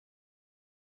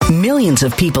Millions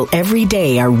of people every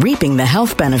day are reaping the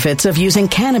health benefits of using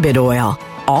cannabis oil,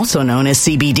 also known as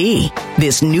CBD.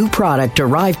 This new product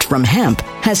derived from hemp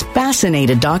has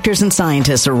fascinated doctors and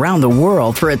scientists around the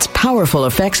world for its powerful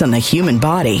effects on the human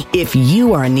body. If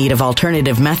you are in need of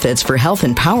alternative methods for health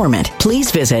empowerment, please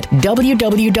visit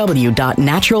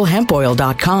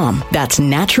www.naturalhempoil.com. That's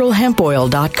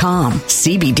naturalhempoil.com.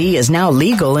 CBD is now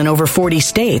legal in over 40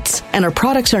 states, and our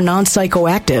products are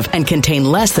non-psychoactive and contain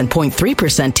less than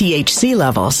 0.3% THC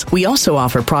levels. We also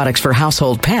offer products for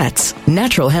household pets.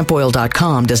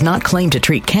 Naturalhempoil.com does not claim to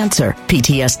treat cancer,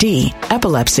 PTSD,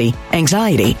 epilepsy,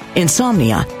 anxiety,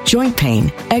 insomnia, joint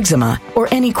pain, eczema, or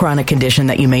any chronic condition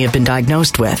that you may have been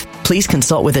diagnosed with. Please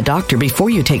consult with a doctor before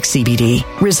you take CBD.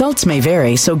 Results may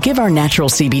vary, so give our natural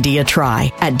CBD a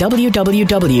try at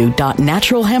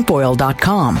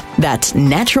www.naturalhempoil.com. That's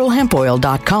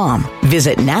naturalhempoil.com.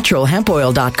 Visit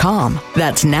naturalhempoil.com.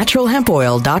 That's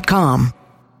naturalhempoil.com.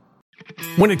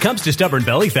 When it comes to stubborn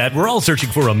belly fat, we're all searching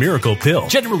for a miracle pill.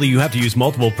 Generally, you have to use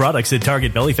multiple products that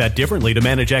target belly fat differently to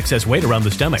manage excess weight around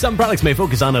the stomach. Some products may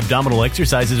focus on abdominal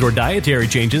exercises or dietary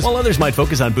changes, while others might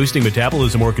focus on boosting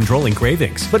metabolism or controlling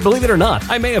cravings. But believe it or not,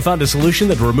 I may have found a solution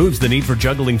that removes the need for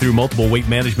juggling through multiple weight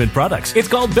management products. It's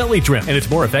called Belly Trim, and it's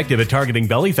more effective at targeting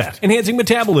belly fat, enhancing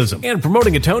metabolism, and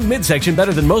promoting a toned midsection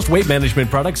better than most weight management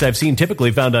products I've seen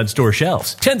typically found on store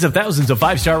shelves. Tens of thousands of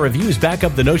 5-star reviews back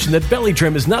up the notion that Belly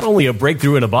Trim is not only a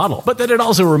breakthrough in a bottle, but that it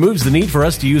also removes the need for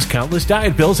us to use countless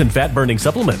diet pills and fat-burning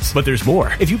supplements. But there's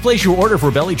more. If you place your order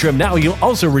for Belly Trim now, you'll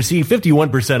also receive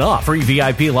 51% off, free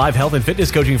VIP live health and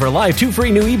fitness coaching for life, 2 free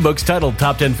new ebooks titled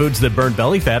Top 10 Foods That Burn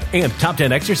Belly Fat and Top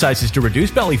 10 Exercises to Reduce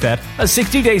Belly Fat, a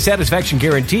 60-day satisfaction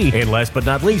guarantee, and last but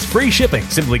not least, free shipping.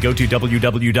 Simply go to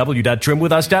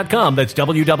www.trimwithus.com. That's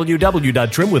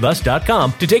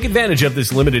www.trimwithus.com to take advantage of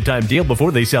this limited time deal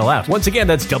before they sell out. Once again,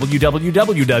 that's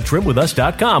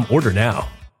www.trimwithus.com. Order now.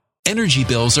 Energy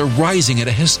bills are rising at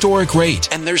a historic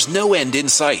rate, and there's no end in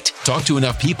sight. Talk to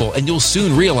enough people, and you'll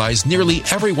soon realize nearly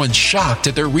everyone's shocked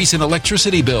at their recent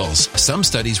electricity bills. Some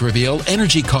studies reveal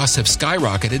energy costs have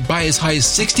skyrocketed by as high as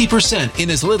 60%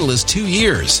 in as little as 2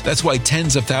 years. That's why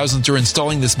tens of thousands are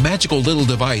installing this magical little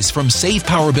device from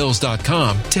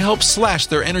SavePowerBills.com to help slash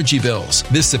their energy bills.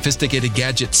 This sophisticated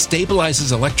gadget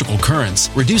stabilizes electrical currents,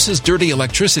 reduces dirty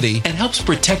electricity, and helps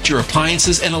protect your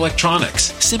appliances and electronics.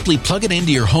 Simply plug it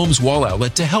into your home's wall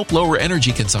outlet to help lower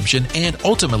energy consumption and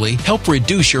ultimately help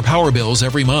reduce your power bills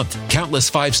every month.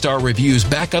 Countless 5-star reviews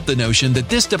back up the notion that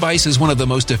this device is one of the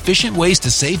most efficient ways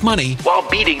to save money while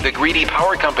beating the greedy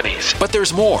power companies. But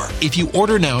there's more. If you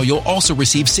order now, you'll also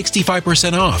receive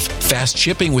 65% off, fast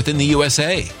shipping within the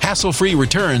USA, hassle-free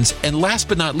returns, and last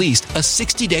but not least, a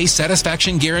 60-day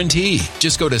satisfaction guarantee.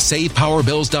 Just go to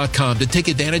SavePowerBills.com to take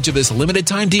advantage of this limited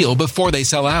time deal before they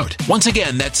sell out. Once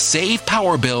again, that's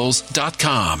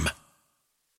SavePowerBills.com.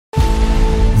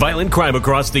 Violent crime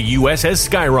across the U.S. has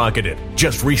skyrocketed.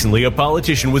 Just recently, a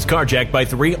politician was carjacked by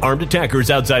 3 armed attackers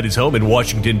outside his home in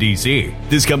Washington, D.C.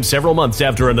 This comes several months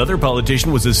after another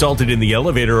politician was assaulted in the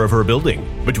elevator of her building.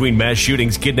 Between mass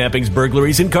shootings, kidnappings,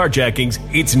 burglaries, and carjackings,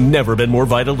 it's never been more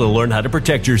vital to learn how to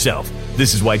protect yourself.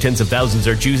 This is why tens of thousands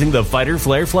are choosing the Fighter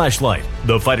Flare flashlight.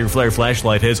 The Fighter Flare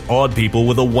flashlight has awed people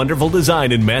with a wonderful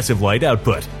design and massive light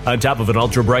output. On top of an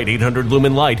ultra-bright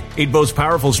 800-lumen light, it boasts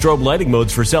powerful strobe lighting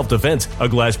modes for self-defense, a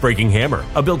glass-breaking hammer,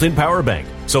 a built-in power bank,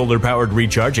 solar-powered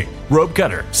recharging, rope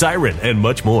cutter, siren, and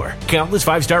much more. Countless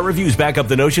 5-star reviews back up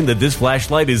the notion that this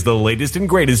flashlight is the latest and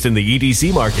greatest in the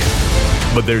EDC market.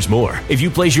 But there's more. If you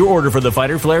place your order for the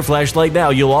Fighter Flare flashlight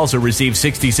now, you'll also receive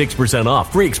 66%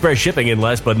 off, free express shipping, and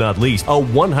last but not least, a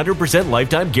 100%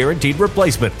 lifetime guaranteed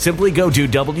replacement. Simply go to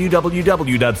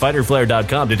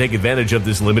www.fighterflare.com to take advantage of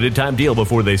this limited time deal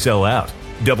before they sell out.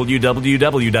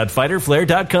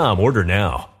 www.fighterflare.com. Order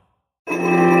now.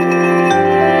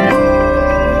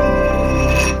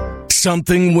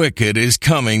 Something wicked is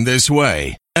coming this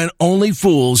way, and only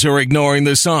fools are ignoring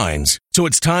the signs. So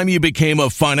it's time you became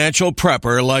a financial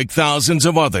prepper like thousands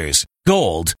of others.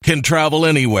 Gold can travel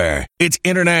anywhere. It's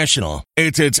international.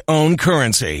 It's its own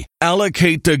currency.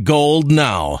 Allocate to gold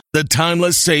now, the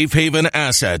timeless safe haven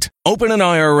asset. Open an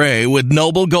IRA with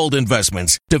Noble Gold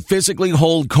Investments to physically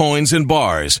hold coins and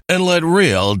bars and let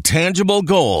real, tangible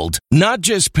gold, not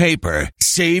just paper,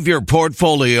 Save your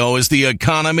portfolio as the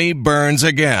economy burns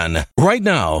again. Right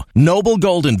now, Noble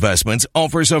Gold Investments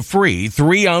offers a free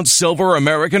 3-ounce silver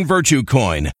American Virtue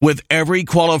coin with every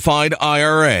qualified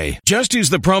IRA. Just use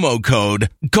the promo code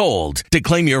GOLD to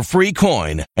claim your free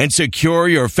coin and secure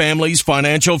your family's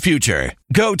financial future.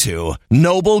 Go to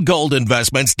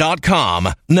noblegoldinvestments.com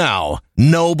now.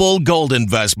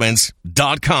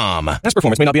 noblegoldinvestments.com. Past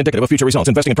performance may not be indicative of future results.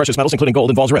 Investing in precious metals, including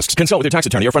gold, involves risks. Consult with your tax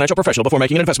attorney or financial professional before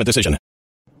making an investment decision.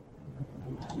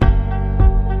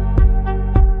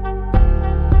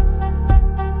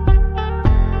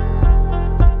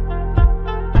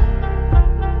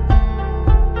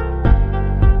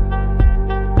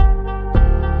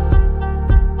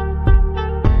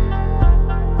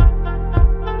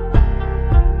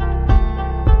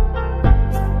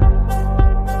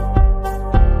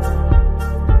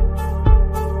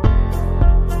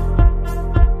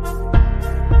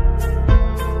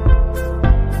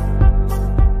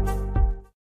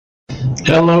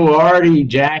 Hello, Artie,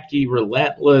 Jackie,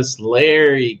 Relentless,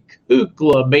 Larry,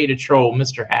 Kukla, Beta Troll,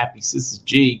 Mr. Happy, Sis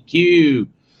GQ,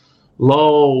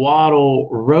 Lowell, Waddle,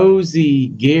 Rosie,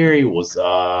 Gary, what's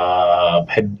up?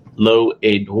 Hello,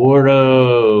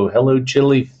 Eduardo. Hello,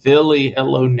 Chili Philly.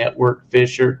 Hello, Network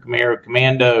Fisher, Camaro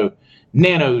Commando,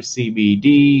 Nano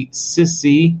CBD,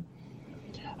 Sissy.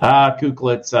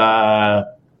 Kukla, it's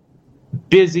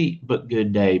busy but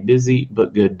good day. Busy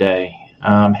but good day.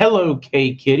 Hello,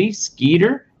 K Kitty,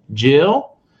 Skeeter,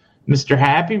 Jill, Mr.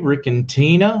 Happy, Rick and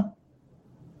Tina.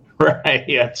 Right,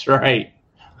 that's right.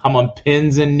 I'm on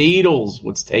pins and needles.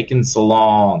 What's taking so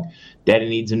long? Daddy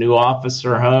needs a new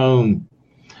officer home.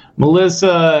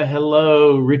 Melissa,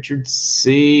 hello. Richard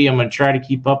C. I'm going to try to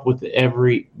keep up with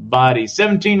everybody.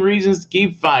 17 reasons to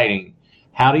keep fighting.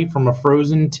 Howdy from a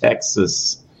frozen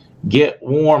Texas. Get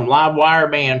warm. Live wire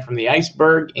band from the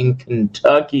iceberg in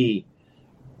Kentucky.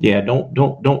 Yeah,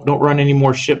 don't run any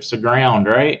more ships aground,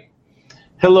 right?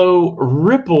 Hello,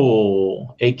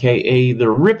 Ripple, a.k.a. the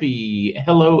Rippy.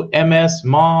 Hello, MS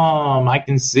Mom. I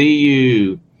can see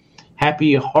you.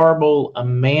 Happy Horrible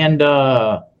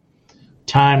Amanda.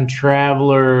 Time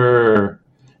Traveler.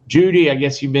 Judy, I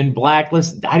guess you've been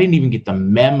blacklisted. I didn't even get the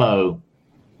memo.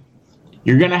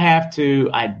 You're going to have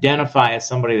to identify as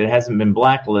somebody that hasn't been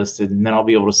blacklisted, and then I'll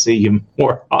be able to see you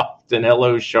more often.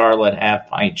 Hello, Charlotte, Half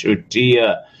Pint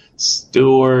Chotia,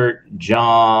 Stuart,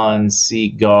 John,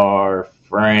 Seagar,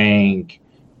 Frank,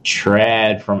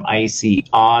 Trad from Icy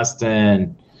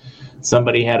Austin.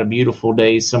 Somebody had a beautiful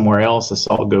day somewhere else. I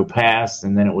saw it go past,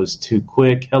 and then it was too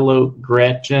quick. Hello,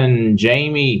 Gretchen,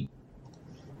 Jamie,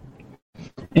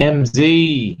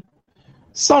 MZ.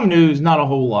 Some news, not a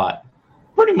whole lot.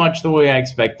 Pretty much the way I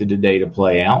expected today to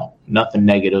play out. Nothing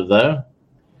negative, though.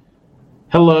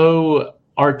 Hello,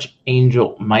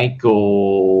 Archangel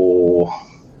Michael.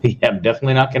 Yeah, I'm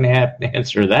definitely not going to have to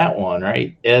answer that one,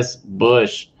 right? S.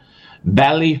 Bush.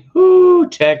 Ballyhoo,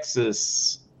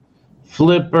 Texas.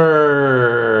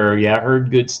 Flipper. Yeah, I heard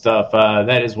good stuff.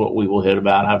 That is what we will hit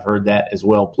about. I've heard that as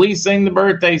well. Please sing the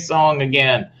birthday song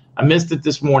again. I missed it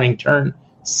this morning. Turned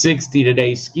 60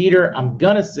 today. Skeeter, I'm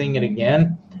going to sing it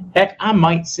again. Heck, I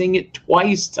might sing it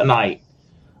twice tonight.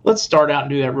 Let's start out and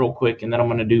do that real quick, and then I'm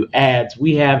going to do ads.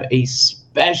 We have a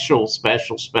special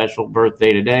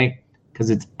birthday today because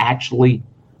it's actually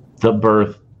the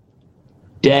birthday.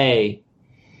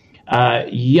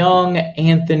 Young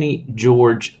Anthony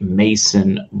George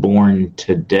Mason born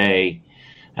today.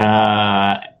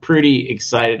 Pretty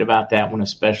excited about that one,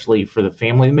 especially for the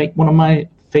family. They make one of my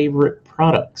favorite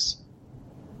products,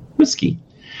 whiskey.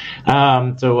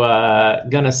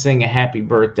 Gonna sing a happy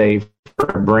birthday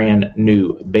for a brand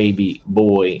new baby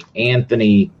boy,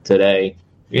 Anthony, today.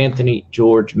 Anthony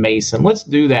George Mason. Let's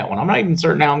do that one. I'm not even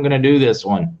certain how I'm gonna do this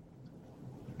one.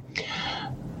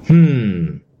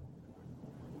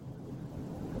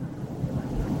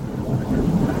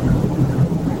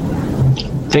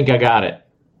 Think I got it.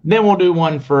 Then we'll do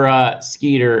one for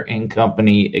Skeeter and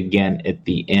company again at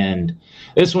the end.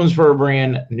 This one's for a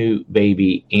brand new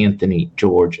baby, Anthony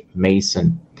George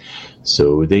Mason.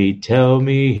 So they tell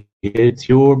me it's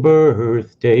your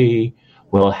birthday.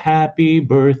 Well, happy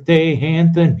birthday,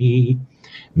 Anthony.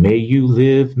 May you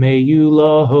live, may you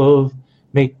love.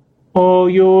 Make all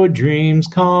your dreams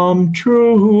come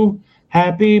true.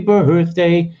 Happy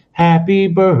birthday, happy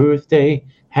birthday,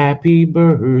 happy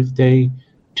birthday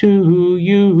to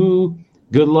you.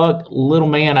 Good luck, little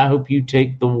man. I hope you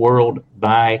take the world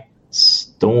by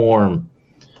storm.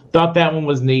 Thought that one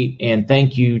was neat, and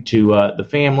thank you to the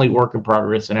family, Work in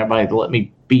Progress, and everybody that let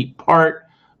me be part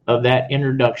of that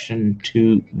introduction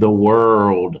to the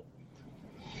world.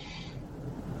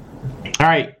 All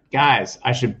right, guys,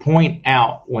 I should point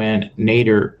out when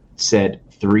Nader said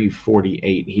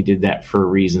 348, he did that for a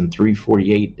reason.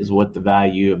 348 is what the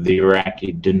value of the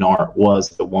Iraqi dinar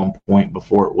was at one point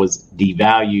before it was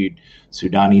devalued.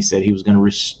 Soudani said he was going to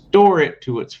restore it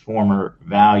to its former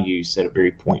value, said it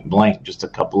very point blank just a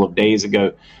couple of days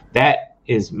ago. That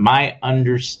is my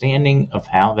understanding of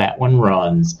how that one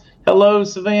runs. Hello,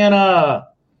 Savannah.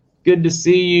 Good to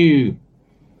see you.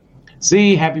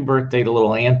 See, happy birthday to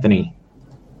little Anthony.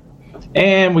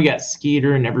 And we got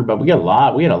Skeeter and everybody. We had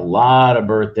a lot of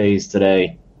birthdays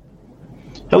today.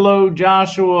 Hello,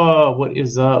 Joshua. What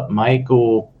is up,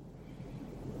 Michael?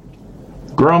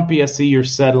 Grumpy, I see you're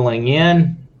settling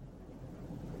in.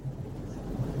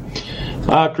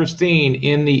 Christine,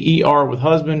 in the ER with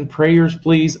husband. Prayers,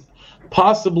 please.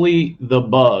 Possibly the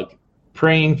bug.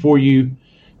 Praying for you,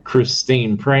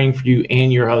 Christine. Praying for you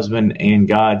and your husband and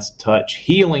God's touch,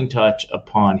 healing touch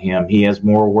upon him. He has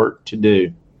more work to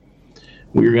do.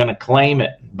 We're going to claim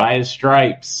it by his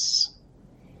stripes.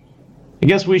 I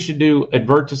guess we should do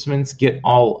advertisements, get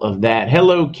all of that.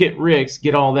 Hello, Kit Ricks.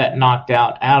 Get all that knocked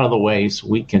out of the way so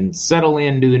we can settle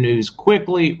in, do the news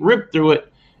quickly, rip through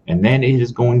it, and then it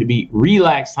is going to be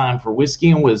relax time for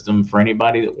Whiskey and Wisdom for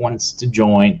anybody that wants to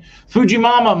join.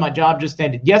 Fujimama, my job just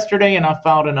ended yesterday, and I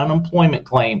filed an unemployment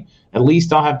claim. At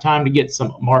least I'll have time to get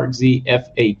some MarkZ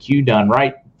FAQ done,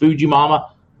 right?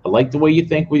 Fujimama, I like the way you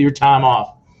think with your time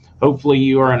off. Hopefully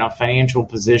you are in a financial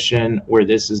position where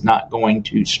this is not going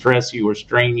to stress you or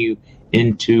strain you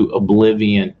into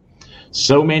oblivion.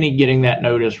 So many getting that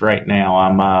notice right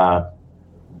now.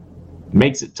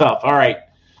 Makes it tough. All right.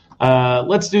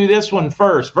 Let's do this one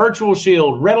first. Virtual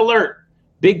Shield, red alert.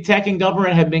 Big tech and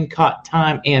government have been caught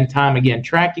time and time again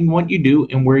tracking what you do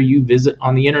and where you visit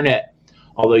on the internet.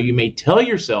 Although you may tell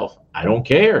yourself, I don't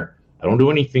care. I don't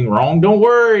do anything wrong. Don't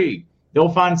worry. They'll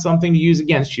find something to use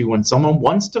against you. When someone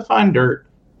wants to find dirt,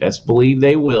 best believe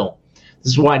they will.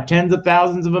 This is why tens of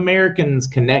thousands of Americans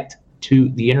connect to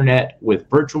the internet with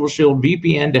Virtual Shield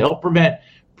VPN to help prevent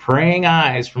prying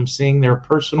eyes from seeing their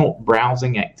personal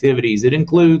browsing activities. It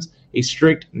includes a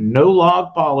strict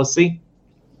no-log policy,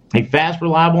 a fast,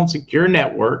 reliable, and secure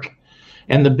network,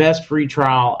 and the best free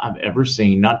trial I've ever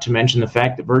seen. Not to mention the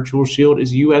fact that Virtual Shield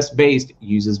is U.S.-based,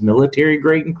 uses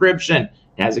military-grade encryption,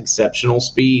 has exceptional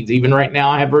speeds. Even right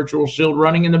now, I have Virtual Shield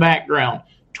running in the background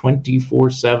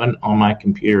 24/7 on my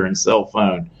computer and cell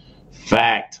phone.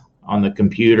 Fact, on the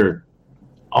computer,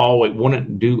 it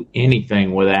wouldn't do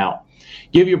anything without.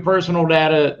 Give your personal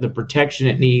data the protection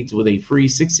it needs with a free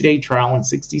 60-day trial and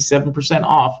 67%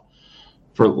 off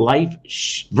for life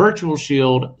Virtual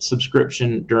Shield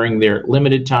subscription during their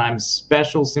limited time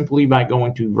special simply by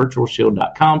going to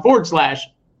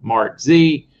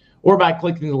virtualshield.com/MarkZ. or by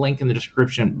clicking the link in the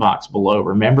description box below.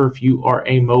 Remember, if you are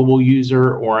a mobile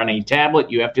user or on a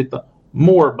tablet, you have to hit the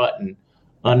More button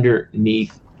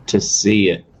underneath to see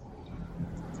it.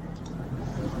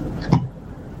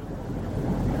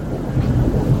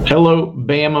 Hello,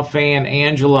 Bama fan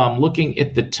Angela. I'm looking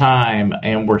at the time,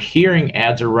 and we're hearing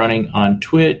ads are running on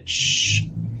Twitch.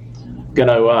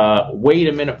 Gonna wait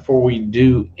a minute before we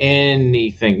do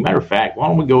anything. Matter of fact, why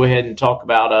don't we go ahead and talk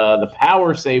about the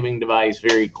power saving device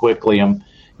very quickly. I'm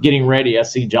getting ready. I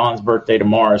see John's birthday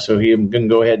tomorrow, so I'm gonna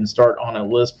go ahead and start on a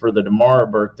list for the tomorrow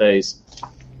birthdays.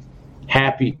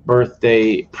 Happy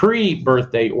birthday,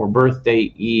 pre-birthday or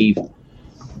birthday eve,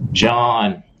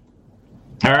 John.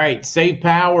 All right, save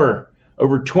power.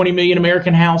 Over 20 million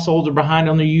American households are behind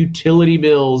on their utility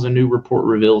bills. A new report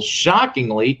reveals,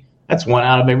 shockingly, that's 1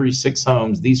 out of every 6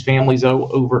 homes. These families owe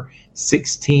over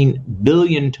 $16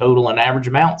 billion total, an average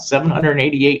amount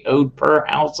 $788 owed per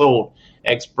household.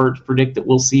 Experts predict that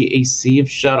we'll see a sea of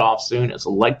shutoffs soon as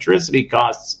electricity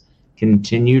costs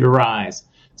continue to rise.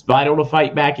 It's vital to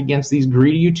fight back against these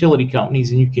greedy utility companies,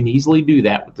 and you can easily do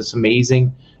that with this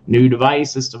amazing new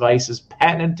device. This device's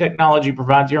patented technology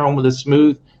provides your home with a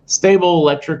smooth, stable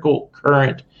electrical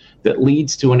current that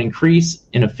leads to an increase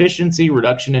in efficiency,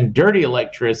 reduction in dirty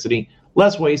electricity,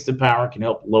 less wasted power, can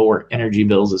help lower energy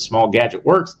bills. This small gadget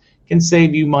works, can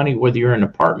save you money whether you're in an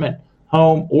apartment,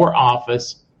 home, or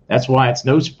office. That's why it's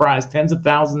no surprise tens of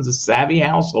thousands of savvy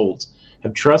households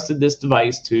have trusted this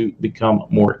device to become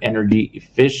more energy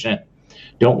efficient.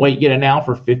 Don't wait, get it now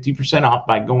for 50% off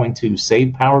by going to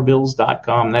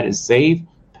savepowerbills.com. That is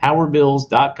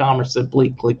savepowerbills.com, or simply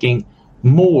clicking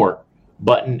more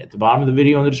button at the bottom of the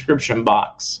video in the description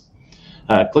box.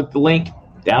 Click the link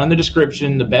down in the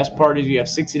description. The best part is you have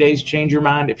 60 days to change your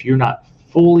mind. If you're not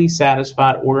fully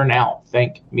satisfied, order now.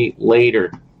 Thank me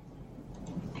later.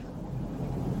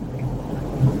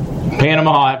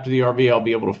 Panama, after the RV, I'll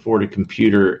be able to afford a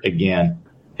computer again.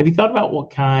 Have you thought about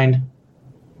what kind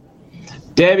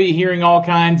Debbie, hearing all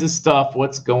kinds of stuff.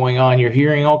 What's going on? You're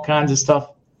hearing all kinds of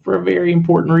stuff for a very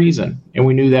important reason, and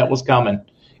we knew that was coming.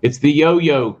 It's the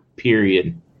yo-yo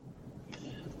period.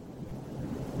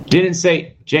 Didn't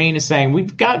say, Jane is saying,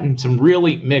 we've gotten some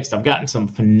really mixed. I've gotten some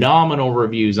phenomenal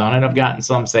reviews on it. I've gotten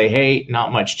some say, hey,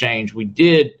 not much change. We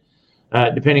did,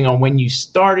 depending on when you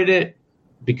started it,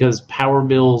 because power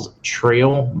bills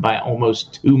trail by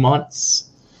almost 2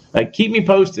 months. Keep me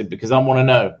posted because I want to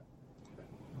know.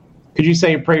 Could you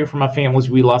say a prayer for my families?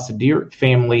 We lost a dear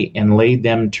family and laid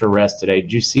them to rest today.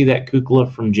 Did you see that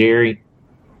kukla from Jerry?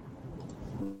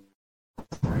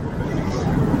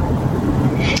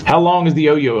 How long is the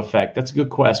yo-yo effect? That's a good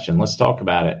question. Let's talk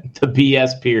about it. The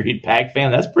BS period, Pac fan.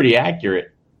 That's pretty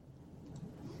accurate.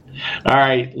 All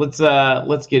right, let's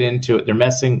get into it. They're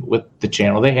messing with the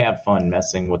channel. They have fun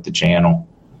messing with the channel.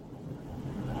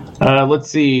 Let's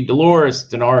see. Dolores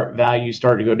dinar value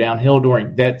started to go downhill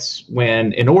that's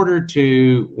when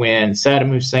Saddam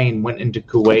Hussein went into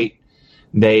Kuwait,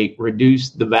 they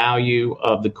reduced the value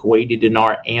of the Kuwaiti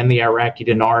dinar and the Iraqi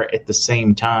dinar at the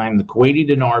same time. The Kuwaiti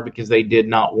dinar, because they did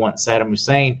not want Saddam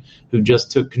Hussein, who just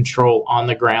took control on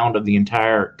the ground of the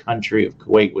entire country of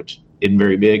Kuwait, which isn't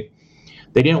very big.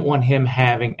 They didn't want him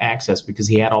having access because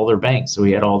he had all their banks. So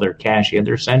he had all their cash. He had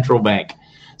their central bank.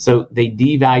 So they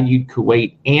devalued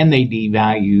Kuwait and they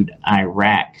devalued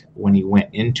Iraq when he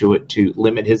went into it to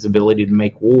limit his ability to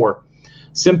make war.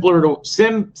 Similar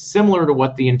to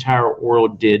what the entire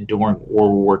world did during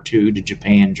World War II to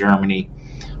Japan, Germany,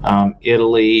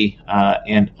 Italy,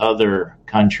 and other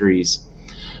countries,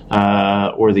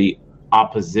 or the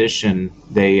opposition.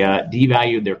 They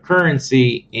devalued their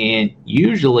currency, and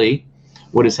usually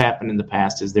what has happened in the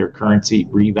past is their currency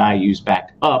revalues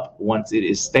back up once it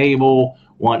is stable,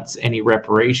 once any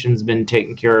reparations been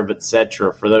taken care of,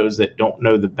 etc. For those that don't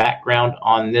know the background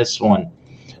on this one.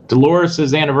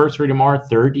 Dolores' anniversary tomorrow,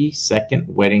 32nd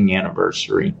wedding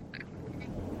anniversary.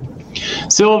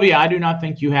 Sylvia, I do not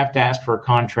think you have to ask for a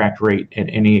contract rate at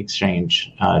any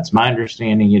exchange. It's my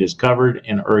understanding it is covered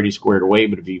and already squared away,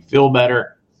 but if you feel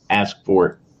better, ask for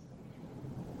it.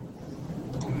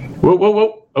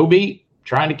 Whoa. OB,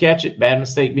 trying to catch it. Bad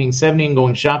mistake being 70 and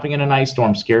going shopping in an ice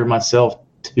storm. Scared myself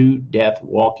to death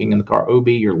walking in the car. OB,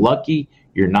 you're lucky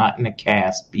you're not in a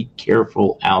cast. Be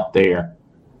careful out there.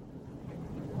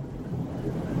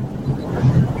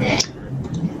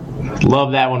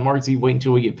 Love that one. MarkZ, wait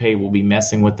until we get paid. We'll be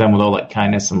messing with them with all that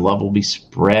kindness and love will be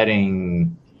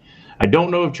spreading. I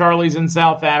don't know if Charlie's in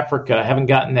South Africa. I haven't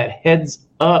gotten that heads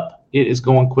up. It is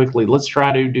going quickly. Let's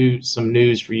try to do some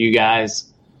news for you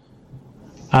guys.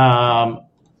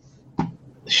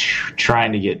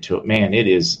 Trying to get to it. Man, it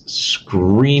is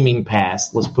screaming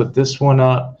past. Let's put this one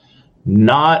up.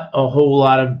 Not a whole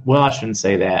lot of, well, I shouldn't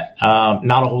say that.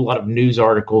 Not a whole lot of news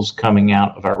articles coming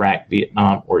out of Iraq,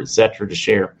 Vietnam, or et cetera to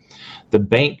share. The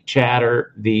bank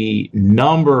chatter, the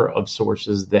number of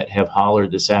sources that have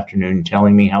hollered this afternoon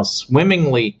telling me how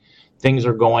swimmingly things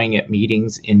are going at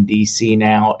meetings in D.C.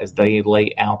 now as they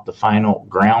lay out the final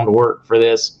groundwork for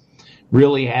this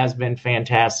really has been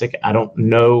fantastic. I don't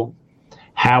know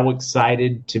how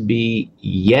excited to be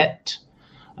yet.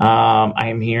 I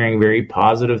am hearing very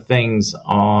positive things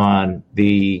on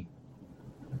the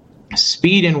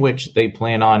speed in which they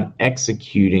plan on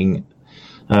executing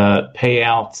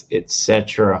payouts,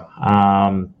 etc.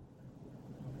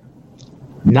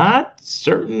 Not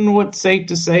certain what's safe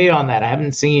to say on that. I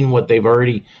haven't seen what they've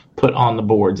already put on the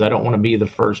boards. I don't want to be the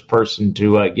first person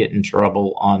to get in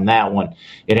trouble on that one.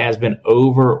 It has been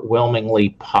overwhelmingly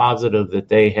positive that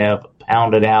they have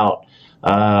pounded out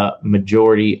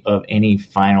majority of any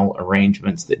final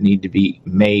arrangements that need to be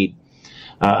made.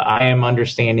 I am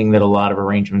understanding that a lot of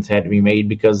arrangements had to be made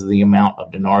because of the amount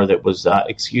of dinar that was,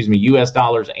 U.S.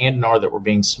 dollars and dinar that were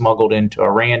being smuggled into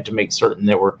Iran to make certain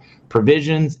there were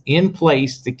provisions in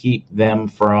place to keep them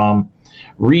from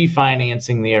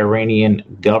refinancing the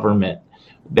Iranian government.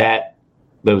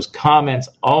 Those comments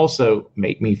also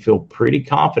make me feel pretty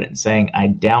confident saying I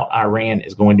doubt Iran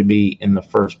is going to be in the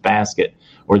first basket,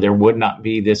 or there would not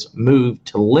be this move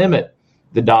to limit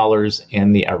the dollars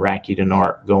and the Iraqi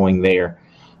dinar going there.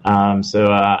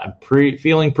 So I'm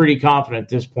feeling pretty confident at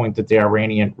this point that the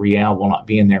Iranian rial will not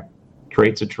be in there.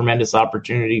 Creates a tremendous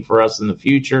opportunity for us in the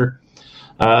future.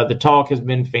 The talk has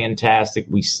been fantastic.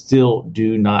 We still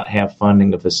do not have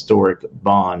funding of historic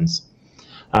bonds.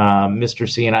 Mr.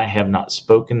 C and I have not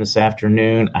spoken this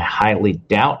afternoon. I highly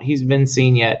doubt he's been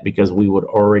seen yet because we would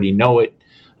already know it.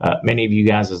 Many of you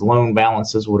guys' loan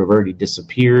balances would have already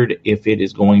disappeared if it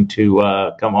is going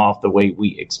to come off the way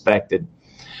we expected.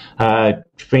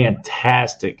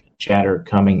 Fantastic chatter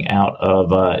coming out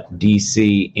of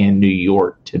D.C. and New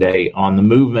York today on the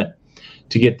movement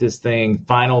to get this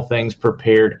final things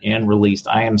prepared and released.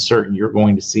 I am certain you're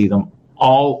going to see them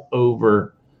all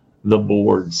over the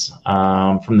boards.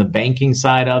 From the banking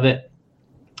side of it,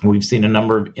 we've seen a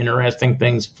number of interesting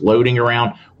things floating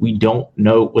around. We don't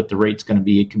know what the rate's going to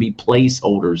be. It could be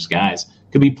placeholders, guys.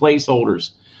 It could be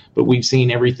placeholders. But we've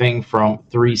seen everything from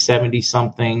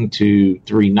 370-something to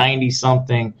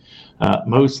 390-something.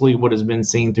 Mostly what has been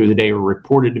seen through the day, or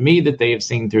reported to me that they have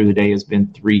seen through the day, has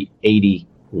been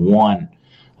 381.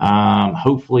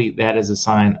 Hopefully that is a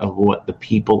sign of what the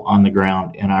people on the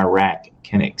ground in Iraq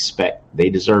can expect. They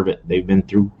deserve it. They've been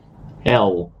through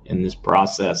hell in this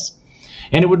process.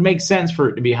 And it would make sense for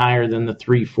it to be higher than the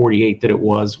 348 that it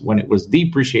was when it was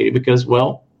depreciated because,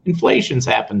 well, inflation's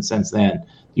happened since then.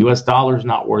 The U.S. dollar is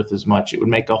not worth as much. It would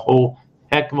make a whole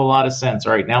heck of a lot of sense.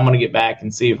 All right, now I'm going to get back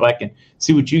and see if I can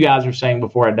see what you guys are saying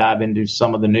before I dive into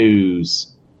some of the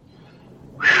news.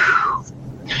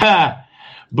 Ha!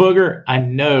 Booger, I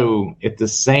know at the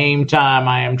same time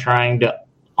I am trying to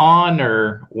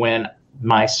honor when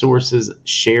my sources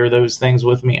share those things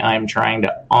with me. I am trying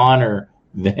to honor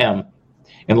them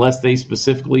unless they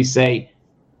specifically say,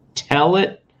 tell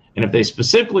it. And if they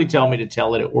specifically tell me to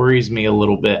tell it, it worries me a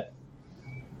little bit.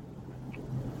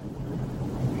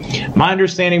 My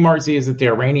understanding, MarkZ, is that the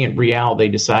Iranian rial, they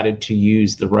decided to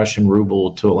use the Russian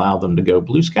ruble to allow them to go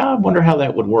blue sky. I wonder how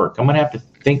that would work. I'm going to have to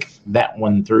think that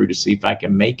one through to see if I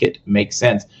can make it make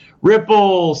sense.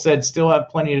 Ripple said, still have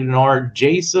plenty to know.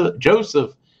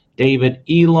 Joseph David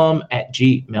Elam at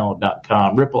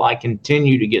gmail.com. Ripple, I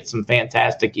continue to get some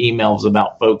fantastic emails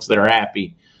about folks that are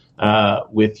happy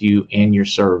with you and your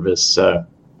service. So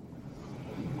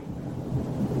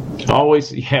we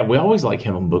always like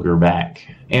having Booger back.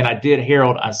 And I did,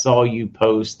 Harold, I saw you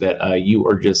post that you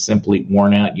are just simply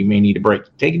worn out. You may need a break.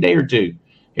 Take a day or two,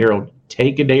 Harold.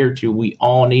 Take a day or two. We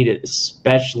all need it,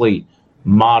 especially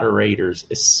moderators,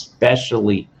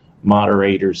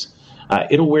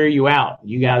 It'll wear you out.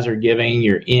 You guys are giving.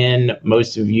 You're in.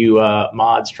 Most of you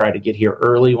mods try to get here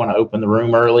early, want to open the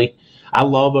room early. I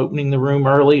love opening the room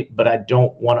early, but I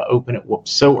don't want to open it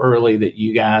so early that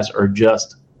you guys are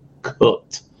just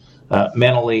cooked.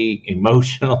 Mentally,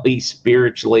 emotionally,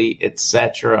 spiritually,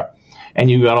 etc.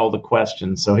 And you got all the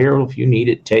questions. So Harold, if you need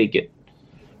it, take it.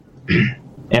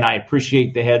 And I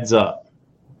appreciate the heads up.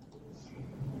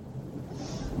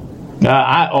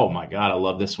 Oh my God, I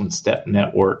love this one. Step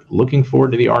Network. Looking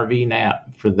forward to the RV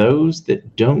nap. For those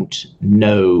that don't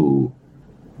know,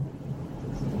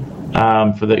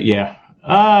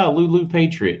 Lulu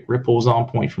Patriot. Ripple's on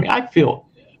point for me.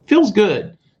 Feels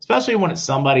good. Especially when it's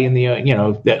somebody in the,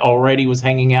 that already was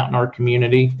hanging out in our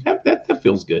community. That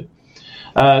feels good.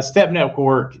 Step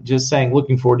Network, just saying,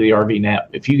 looking forward to the RV nap.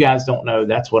 If you guys don't know,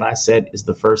 that's what I said is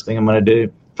the first thing I'm going to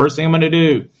do. First thing I'm going to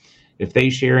do, if they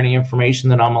share any information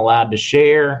that I'm allowed to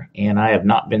share and I have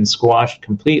not been squashed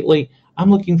completely,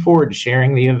 I'm looking forward to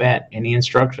sharing the event and the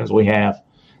instructions we have.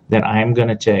 Then I'm going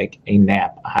to take a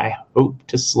nap. I hope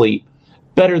to sleep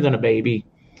better than a baby.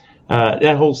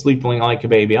 That whole sleeping like a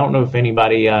baby. I don't know if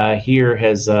anybody here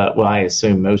has, I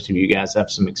assume most of you guys have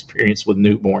some experience with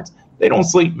newborns. They don't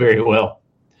sleep very well.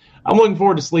 I'm looking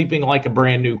forward to sleeping like a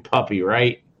brand new puppy,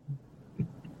 right?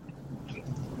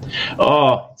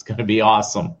 Oh, it's going to be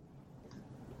awesome.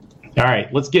 All right,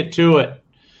 let's get to it.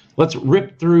 Let's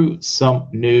rip through some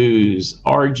news.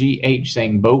 RGH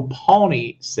saying, Bo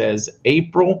Pawnee says,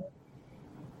 April.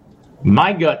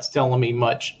 My gut's telling me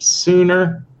much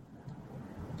sooner.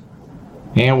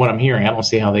 And what I'm hearing, I don't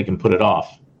see how they can put it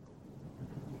off.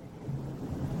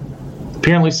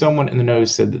 Apparently someone in the know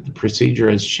said that the procedure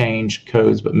has changed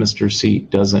codes, but Mr. C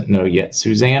doesn't know yet.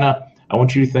 Susanna, I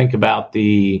want you to think about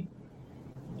the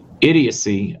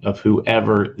idiocy of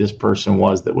whoever this person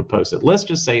was that would post it. Let's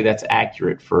just say that's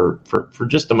accurate for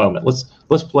just a moment.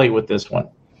 Let's play with this one.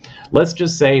 Let's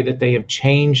just say that they have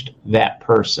changed that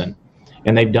person.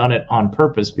 And they've done it on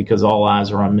purpose because all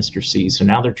eyes are on Mr. C. So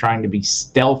now they're trying to be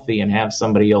stealthy and have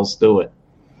somebody else do it.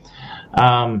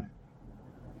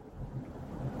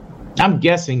 I'm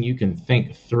guessing you can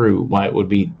think through why it would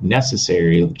be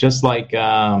necessary. Just like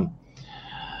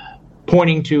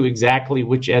pointing to exactly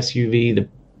which SUV the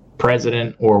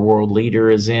president or world leader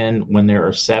is in when there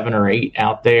are 7 or 8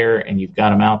 out there and you've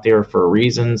got them out there for a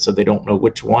reason so they don't know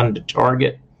which one to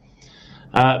target.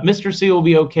 Mr. C will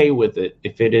be okay with it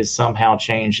if it is somehow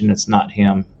changed and it's not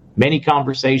him. Many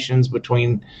conversations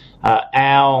between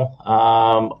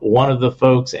Al, one of the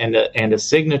folks, and a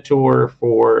signator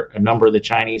for a number of the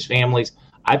Chinese families.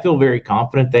 I feel very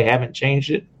confident they haven't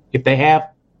changed it. If they have,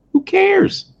 who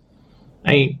cares?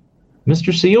 I mean,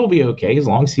 Mr. C will be okay as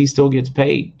long as he still gets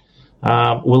paid.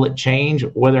 Will it change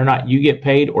whether or not you get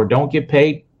paid or don't get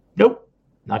paid? Nope.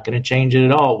 Not going to change it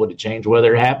at all. Would it change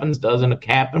whether it happens? Doesn't it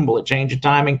happen? Will it change the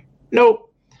timing?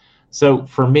 Nope. So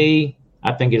for me,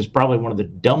 I think it is probably one of the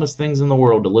dumbest things in the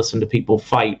world to listen to people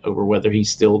fight over whether he's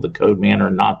still the code man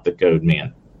or not the code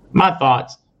man. My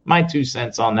thoughts, my 2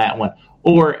 cents on that one.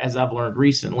 Or, as I've learned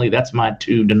recently, that's my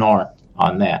 2 dinar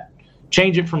on that.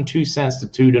 Change it from 2 cents to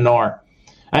 2 dinar.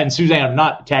 And Suzanne, I'm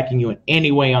not attacking you in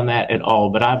any way on that at all,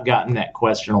 but I've gotten that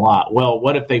question a lot. Well,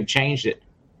 what if they've changed it?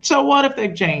 So what if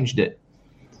they've changed it?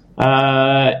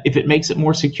 If it makes it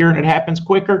more secure and it happens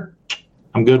quicker,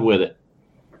 I'm good with it.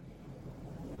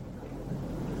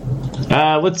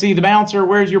 Let's see, The Bouncer,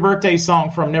 where's your birthday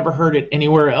song from? Never heard it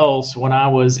anywhere else. When I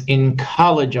was in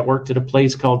college, I worked at a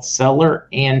place called Cellar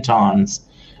Anton's,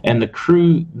 and the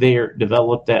crew there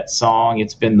developed that song.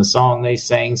 It's been the song they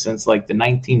sang since like the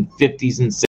 1950s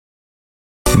and 60s.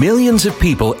 Millions of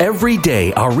people every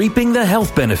day are reaping the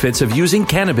health benefits of using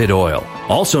cannabis oil,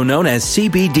 also known as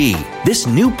CBD. This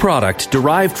new product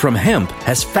derived from hemp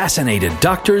has fascinated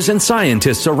doctors and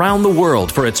scientists around the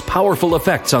world for its powerful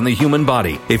effects on the human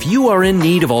body. If you are in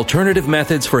need of alternative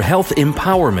methods for health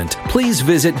empowerment, please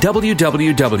visit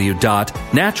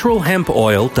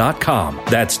www.naturalhempoil.com.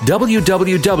 That's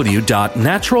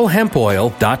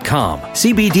www.naturalhempoil.com.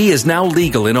 CBD is now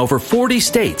legal in over 40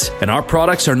 states, and our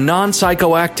products are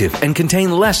non-psychoactive and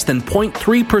contain less than 0.3%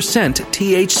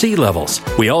 THC levels.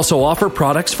 We also offer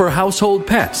products for household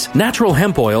pets.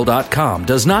 NaturalHempOil.com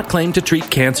does not claim to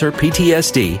treat cancer,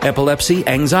 PTSD, epilepsy,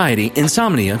 anxiety,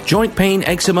 insomnia, joint pain,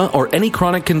 eczema, or any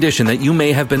chronic condition that you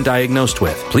may have been diagnosed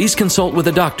with. Please consult with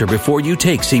a doctor before you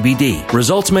take CBD.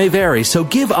 Results may vary, so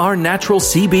give our natural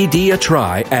CBD a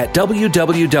try at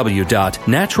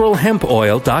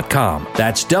www.naturalhempoil.com.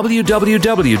 That's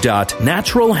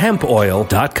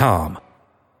www.naturalhempoil.com.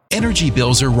 Energy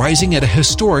bills are rising at a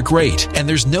historic rate, and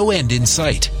there's no end in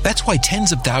sight. That's why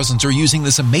tens of thousands are using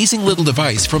this amazing little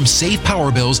device from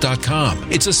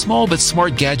SavePowerBills.com. It's a small but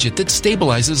smart gadget that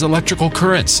stabilizes electrical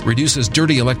currents, reduces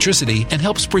dirty electricity, and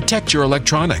helps protect your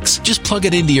electronics. Just plug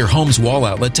it into your home's wall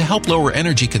outlet to help lower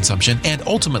energy consumption and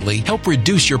ultimately help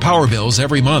reduce your power bills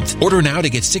every month. Order now to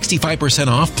get 65%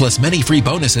 off plus many free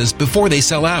bonuses before they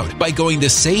sell out by going to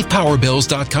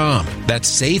SavePowerBills.com.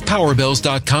 That's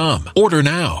SavePowerBills.com. Order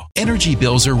now. Energy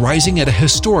bills are rising at a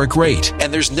historic rate,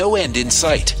 and there's no end in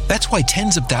sight. That's why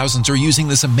tens of thousands are using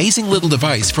this amazing little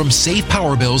device from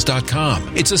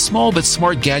SavePowerBills.com. It's a small but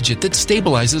smart gadget that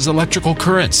stabilizes electrical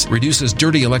currents, reduces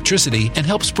dirty electricity, and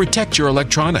helps protect your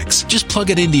electronics. Just plug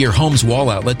it into your home's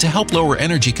wall outlet to help lower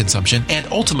energy consumption and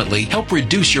ultimately help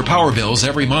reduce your power bills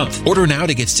every month. Order now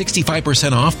to get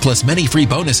 65% off plus many free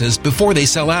bonuses before they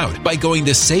sell out by going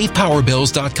to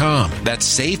SavePowerBills.com.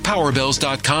 That's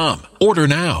SavePowerBills.com. Order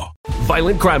now.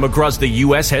 Violent crime across the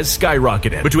U.S. has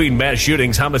skyrocketed. Between mass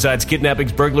shootings, homicides,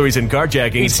 kidnappings, burglaries, and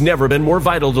carjackings, it's never been more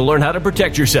vital to learn how to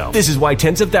protect yourself. This is why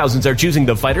tens of thousands are choosing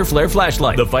the Fighter Flare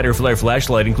flashlight. The Fighter Flare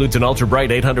flashlight includes an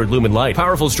ultra-bright 800 lumen light,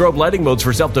 powerful strobe lighting modes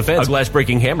for self-defense, a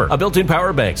glass-breaking hammer, a built-in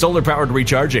power bank, solar-powered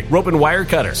recharging, rope and wire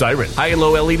cutter, siren, high and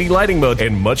low LED lighting mode,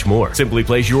 and much more. Simply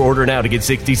place your order now to get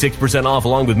 66% off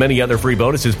along with many other free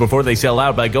bonuses before they sell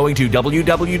out by going to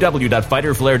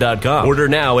www.fighterflare.com. Order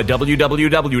now at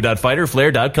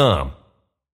www.fighterflare.com.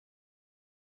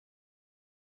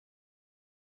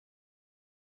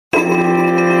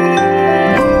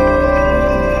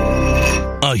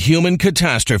 A human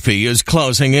catastrophe is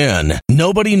closing in.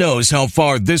 Nobody knows how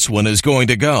far this one is going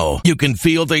to go. You can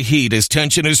feel the heat as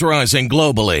tension is rising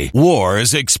globally. War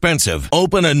is expensive.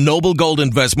 Open a Noble Gold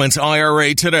Investments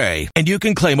IRA today, and you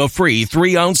can claim a free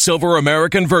 3-ounce silver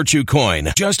American Virtue coin.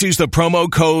 Just use the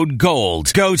promo code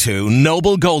GOLD. Go to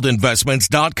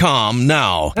noblegoldinvestments.com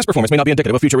now. Past performance may not be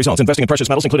indicative of future results. Investing in precious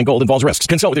metals, including gold, involves risks.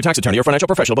 Consult with your tax attorney or financial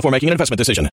professional before making an investment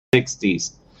decision.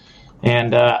 60s.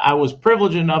 And I was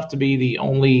privileged enough to be the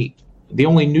only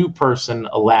new person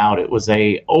allowed. It was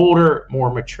a older,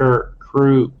 more mature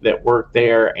crew that worked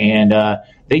there, and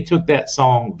they took that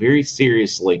song very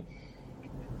seriously.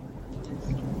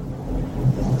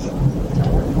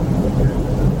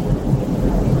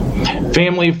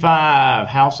 Family of 5,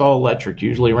 house all electric,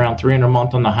 usually around $300 a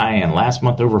month on the high end. Last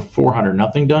month over $400.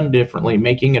 Nothing done differently,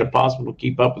 making it impossible to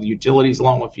keep up with utilities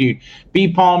along with you.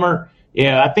 B. Palmer.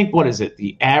 Yeah, I think, what is it?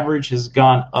 The average has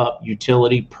gone up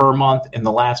utility per month in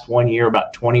the last 1 year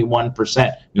about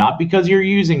 21%. Not because you're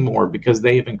using more, because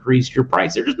they have increased your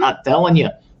price. They're just not telling you.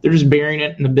 They're just burying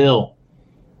it in the bill.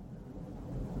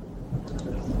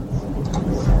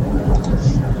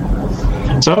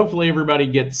 So hopefully everybody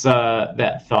gets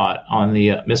that thought on the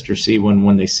Mr. C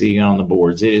when they see it on the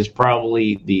boards. It is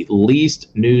probably the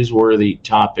least newsworthy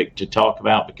topic to talk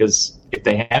about, because if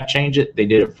they have changed it, they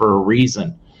did it for a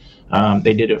reason.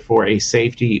 They did it for a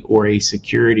safety or a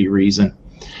security reason.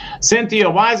 Cynthia,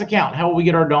 WISE account. How will we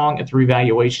get our dong at the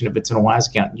revaluation if it's in a WISE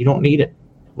account? You don't need it.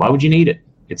 Why would you need it?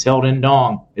 It's held in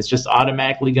dong. It's just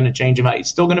automatically going to change amount. It's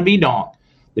still going to be dong.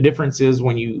 The difference is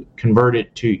when you convert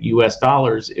it to U.S.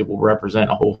 dollars, it will represent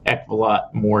a whole heck of a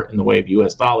lot more in the way of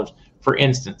U.S. dollars. For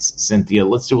instance, Cynthia,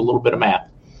 let's do a little bit of math.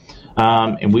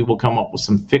 And we will come up with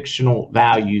some fictional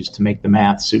values to make the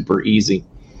math super easy.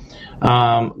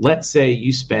 Let's say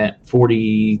you spent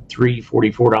 $43,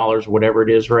 $44, whatever it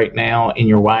is right now, in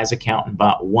your WISE account and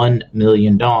bought 1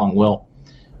 million dong. Well,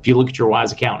 if you look at your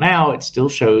WISE account now, it still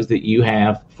shows that you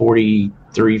have $43,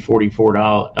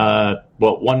 $44,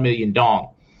 1 million dong.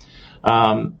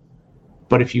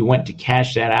 But if you went to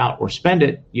cash that out or spend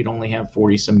it, you'd only have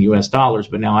 40 some US dollars.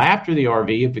 But now after the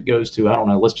RV, if it goes to, I don't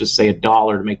know, let's just say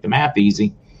 $1 to make the math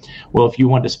easy. Well, if you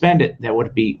want to spend it, that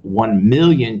would be 1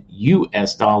 million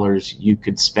US dollars you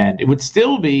could spend. It would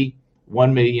still be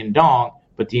 1 million dong,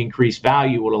 but the increased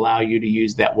value would allow you to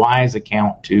use that WISE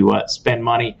account to spend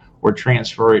money or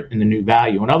transfer it in the new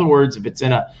value. In other words, if it's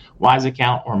in a WISE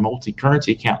account or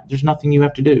multi-currency account, there's nothing you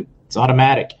have to do. It's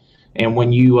automatic. And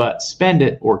when you spend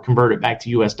it or convert it back to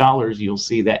US dollars, you'll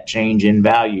see that change in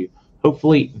value.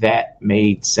 Hopefully that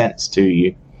made sense to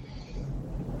you.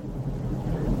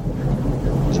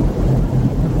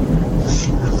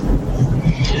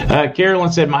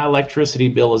 Carolyn said, my electricity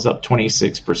bill is up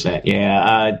 26%.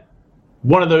 Yeah,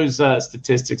 one of those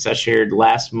statistics I shared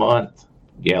last month.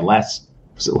 Yeah,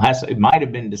 it might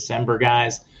have been December,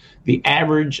 guys. The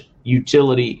average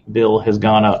utility bill has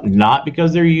gone up, not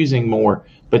because they're using more,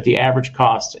 but the average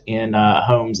cost in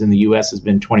homes in the U.S. has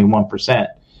been 21%.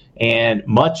 And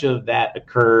much of that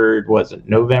occurred, was it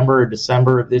November or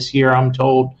December of this year, I'm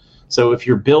told. So if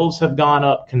your bills have gone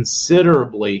up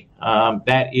considerably,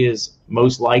 that is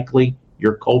most likely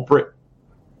your culprit.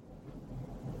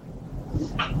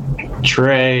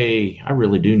 Trey, I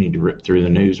really do need to rip through the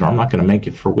news, or I'm not going to make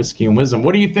it for Whiskey and Wisdom.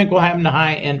 What do you think will happen to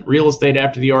high-end real estate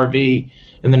after the RV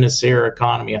and the Nasera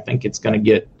economy? I think it's going to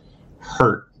get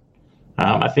hurt.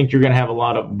 I think you're going to have a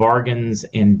lot of bargains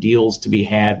and deals to be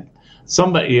had.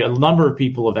 A number of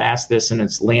people have asked this, and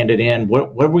it's landed in.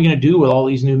 What are we going to do with all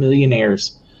these new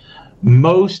millionaires?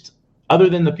 Most, other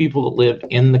than the people that live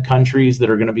in the countries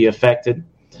that are going to be affected,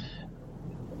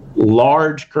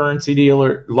 large currency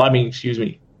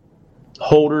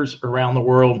holders around the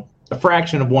world, a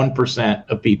fraction of 1%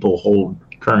 of people hold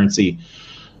currency,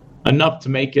 enough to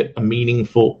make it a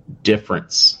meaningful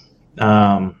difference.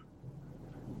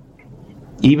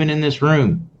 Even in this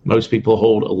room, most people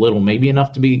hold a little, maybe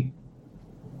enough to be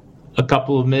a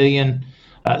couple of million.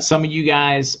 Some of you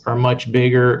guys are much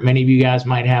bigger. Many of you guys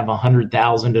might have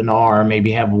 100,000 dinar,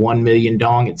 maybe have 1 million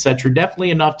dong, etc. Definitely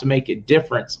enough to make a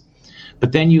difference.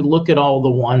 But then you look at all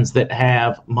the ones that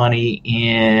have money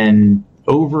in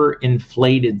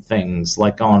overinflated things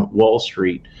like on Wall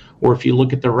Street, or if you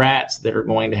look at the rats that are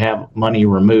going to have money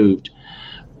removed,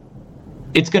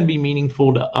 it's going to be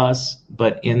meaningful to us,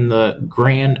 but in the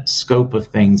grand scope of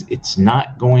things, it's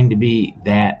not going to be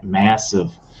that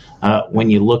massive when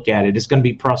you look at it. It's going to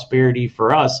be prosperity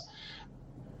for us.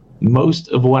 Most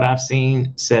of what I've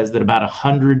seen says that about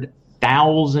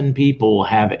 100,000 people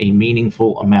have a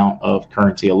meaningful amount of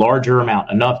currency, a larger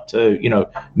amount, enough to,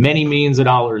 many millions of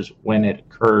dollars when it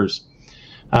occurs.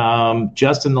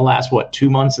 Just in the last, 2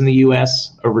 months in the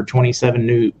U.S., over 27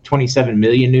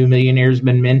 million new millionaires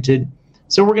been minted.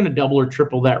 So we're going to double or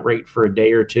triple that rate for a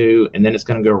day or two, and then it's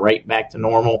going to go right back to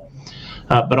normal.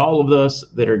 But all of those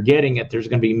that are getting it, there's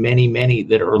going to be many, many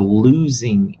that are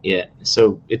losing it.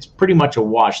 So it's pretty much a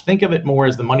wash. Think of it more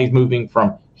as the money's moving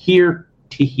from here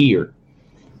to here.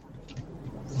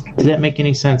 Does that make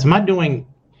any sense? I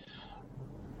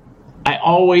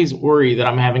always worry that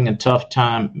I'm having a tough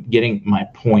time getting my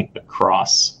point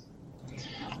across.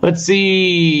 Let's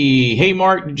see. Hey,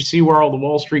 Mark, did you see where all the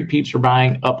Wall Street peeps are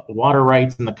buying up water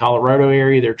rights in the Colorado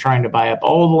area? They're trying to buy up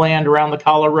all the land around the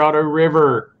Colorado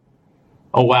River.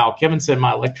 Oh, wow. Kevin said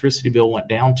my electricity bill went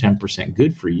down 10%.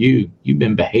 Good for you. You've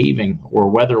been behaving, or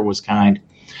weather was kind.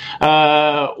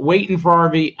 Waiting for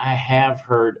RV. I have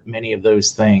heard many of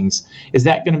those things. Is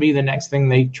that going to be the next thing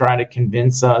they try to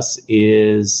convince us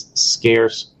is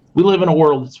scarce? We live in a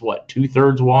world that's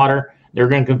 2/3 water. They're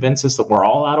going to convince us that we're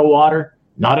all out of water,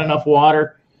 not enough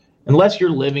water. Unless you're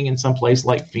living in some place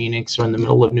like Phoenix or in the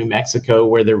middle of New Mexico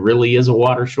where there really is a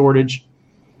water shortage,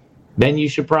 then you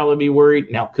should probably be worried.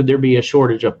 Now, could there be a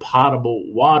shortage of potable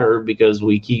water because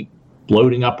we keep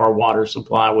loading up our water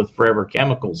supply with forever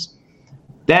chemicals.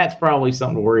 That's probably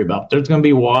something to worry about. There's going to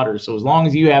be water, so as long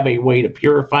as you have a way to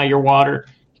purify your water,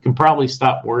 you can probably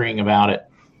stop worrying about it.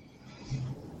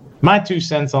 My 2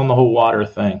 cents on the whole water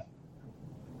thing.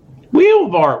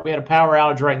 Wheelvart. We had a power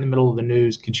outage right in the middle of the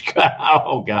news. Could you?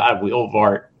 Oh God,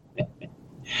 Wheelvart.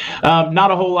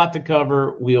 Not a whole lot to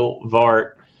cover.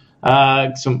 Wheelvart.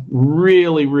 Some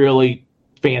really, really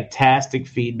fantastic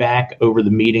feedback over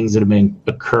the meetings that have been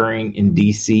occurring in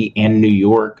D.C. and New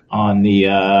York on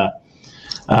the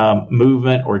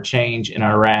movement or change in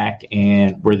Iraq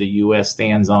and where the U.S.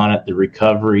 stands on it, the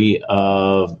recovery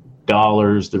of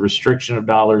dollars, the restriction of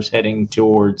dollars heading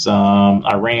towards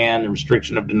Iran, the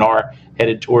restriction of dinar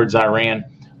headed towards Iran.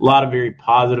 A lot of very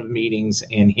positive meetings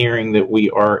and hearing that we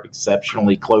are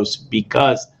exceptionally close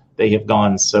because they have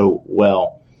gone so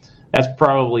well. That's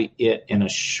probably it in a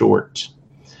short.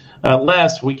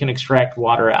 Less, we can extract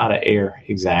water out of air.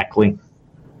 Exactly.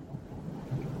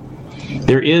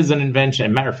 There is an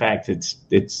invention. Matter of fact,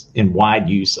 it's in wide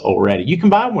use already. You can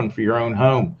buy one for your own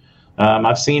home.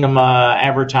 I've seen them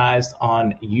advertised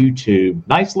on YouTube.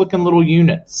 Nice looking little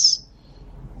units.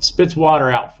 Spits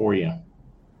water out for you.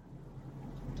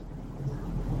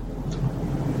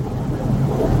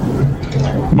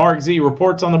 MarkZ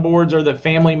reports on the boards are that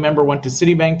family member went to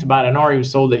Citibank to buy an dinar. He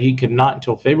was told that he could not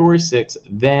until February 6th.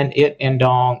 Then it and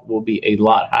dong will be a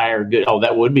lot higher. Good. Oh,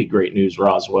 that would be great news,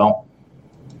 Roswell.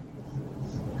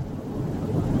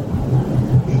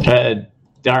 All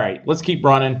right, let's keep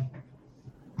running.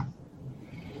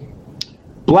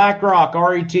 BlackRock,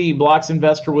 RET, blocks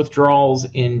investor withdrawals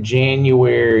in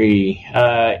January.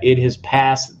 It has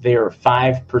passed their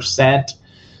 5%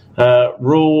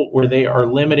 rule where they are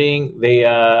limiting. They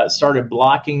started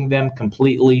blocking them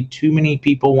completely. Too many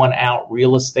people went out.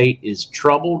 Real estate is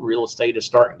troubled. Real estate is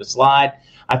starting to slide.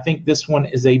 I think this one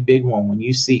is a big one. When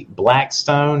you see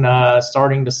Blackstone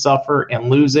starting to suffer and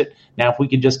lose it. Now, if we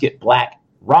could just get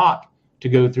BlackRock to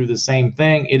go through the same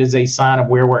thing, it is a sign of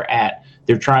where we're at.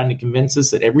 They're trying to convince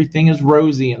us that everything is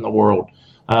rosy in the world.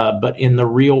 But in the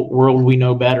real world, we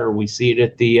know better. We see it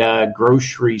at the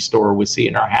grocery store. We see it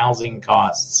in our housing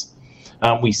costs.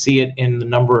 We see it in the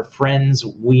number of friends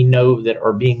we know that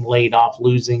are being laid off,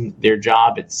 losing their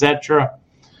job, etc.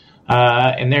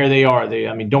 And there they are.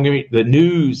 Don't get me. The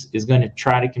news is going to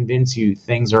try to convince you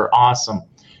things are awesome.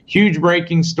 Huge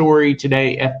breaking story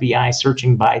today. FBI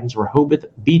searching Biden's Rehoboth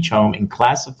Beach home in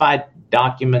classified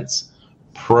documents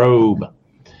probe.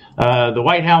 The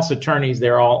White House attorneys,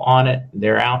 they're all on it.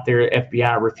 They're out there.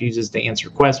 FBI refuses to answer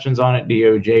questions on it.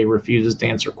 DOJ refuses to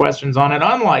answer questions on it,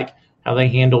 unlike how they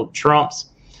handled Trump's.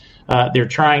 They're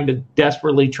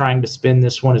desperately trying to spin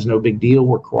this one as no big deal.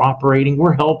 We're cooperating.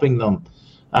 We're helping them.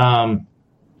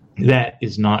 That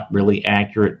is not really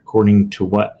accurate, according to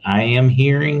what I am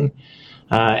hearing.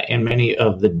 And many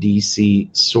of the D.C.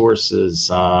 sources.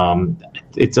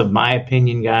 It's of my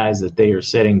opinion, guys, that they are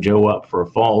setting Joe up for a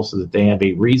fall so that they have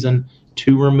a reason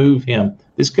to remove him.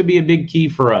 This could be a big key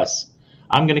for us.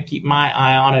 I'm going to keep my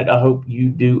eye on it. I hope you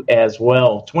do as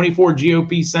well. 24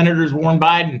 GOP senators warn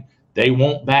Biden they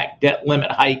won't back debt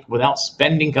limit hike without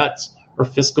spending cuts or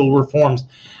fiscal reforms.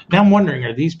 Now I'm wondering,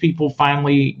 are these people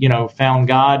finally, found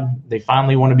God? They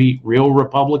finally want to be real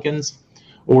Republicans?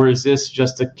 Or is this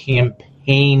just a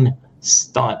campaign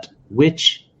stunt?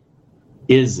 Which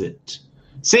is it?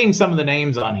 Seeing some of the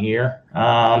names on here,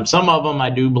 some of them I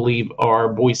do believe are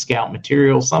Boy Scout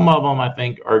material. Some of them I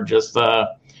think are just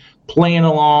playing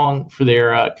along for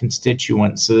their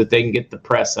constituents so that they can get the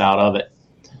press out of it.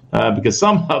 Because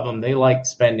some of them, they like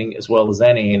spending as well as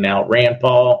any. And now Rand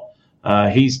Paul,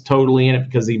 he's totally in it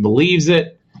because he believes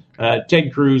it.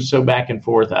 Ted Cruz, so back and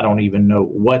forth, I don't even know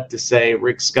what to say.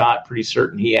 Rick Scott, pretty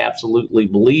certain he absolutely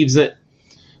believes it.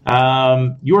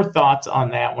 Your thoughts on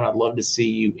that one? I'd love to see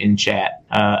you in chat.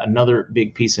 Another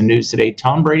big piece of news today.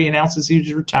 Tom Brady announces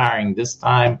he's retiring, this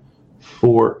time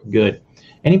for good.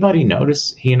 Anybody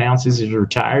notice he announces he's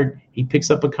retired? He picks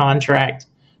up a contract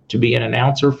to be an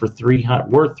announcer for worth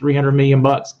 $300 million.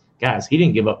 Guys, he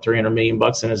didn't give up $300 million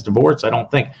in his divorce, I don't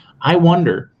think. I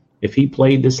wonder if he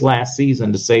played this last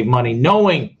season to save money,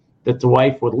 knowing that the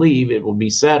wife would leave, it would be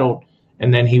settled,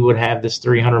 and then he would have this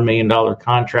 $300 million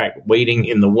contract waiting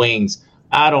in the wings.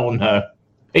 I don't know.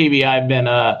 Maybe I've been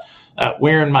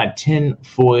wearing my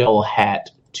tinfoil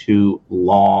hat too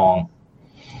long.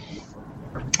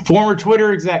 Former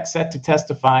Twitter exec set to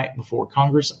testify before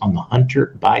Congress on the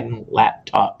Hunter Biden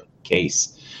laptop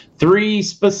case. 3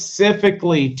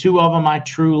 specifically, 2 of them I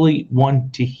truly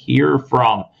want to hear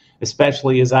from,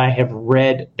 especially as I have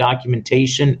read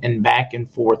documentation and back and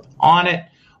forth on it.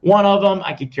 One of them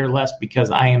I could care less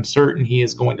because I am certain he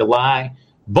is going to lie.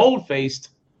 bold-faced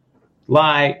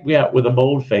lie, with a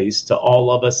bold face to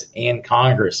all of us and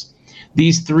Congress.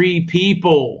 These three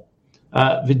people,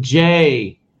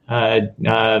 Vijaya,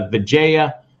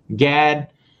 Gad,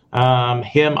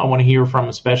 him I want to hear from,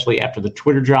 especially after the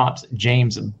Twitter drops.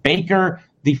 James Baker,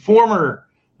 the former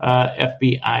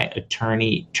FBI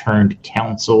attorney turned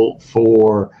counsel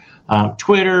for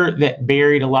Twitter, that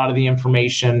buried a lot of the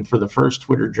information for the first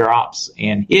Twitter drops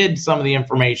and hid some of the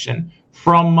information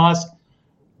from Musk.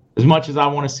 As much as I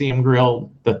want to see him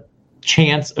grilled, the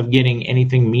chance of getting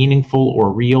anything meaningful or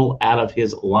real out of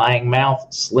his lying mouth,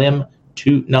 slim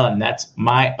to none. That's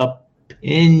my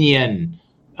opinion.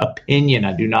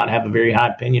 I do not have a very high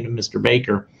opinion of Mr.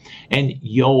 Baker. And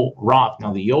Yoel Roth.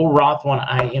 Now, the Yoel Roth one,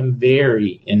 I am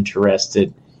very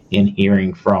interested in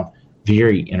hearing from.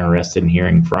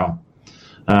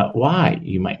 Why,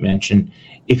 you might mention?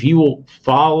 If you will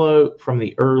follow from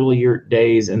the earlier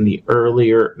days and the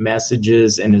earlier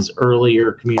messages and his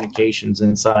earlier communications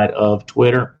inside of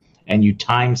Twitter, and you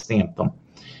timestamp them,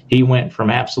 he went from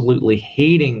absolutely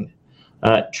hating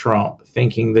Trump,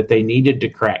 thinking that they needed to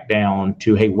crack down,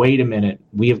 to, hey, wait a minute,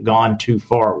 we have gone too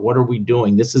far. What are we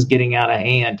doing? This is getting out of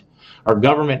hand. Our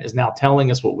government is now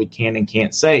telling us what we can and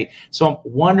can't say. So I'm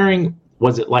wondering,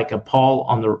 was it like a Saul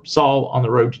on the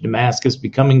road to Damascus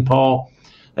becoming Paul?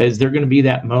 Is there going to be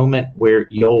that moment where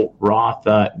Yoel Roth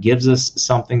gives us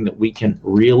something that we can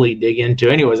really dig into?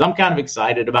 Anyways, I'm kind of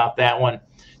excited about that one,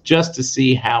 just to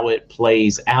see how it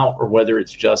plays out, or whether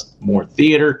it's just more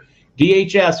theater.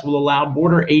 DHS will allow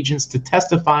border agents to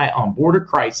testify on border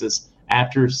crisis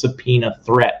after subpoena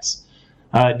threats.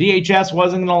 DHS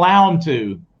wasn't going to allow them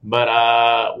to,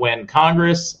 but when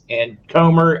Congress and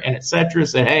Comer and et cetera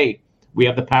said, hey, we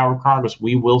have the power of Congress,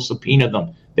 we will subpoena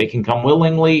them. They can come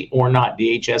willingly or not.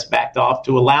 DHS backed off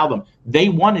to allow them. They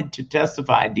wanted to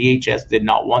testify. DHS did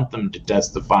not want them to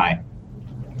testify.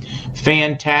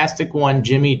 Fantastic one,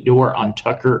 Jimmy Dore on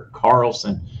Tucker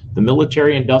Carlson. The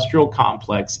military-industrial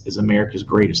complex is America's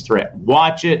greatest threat.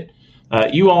 Watch it.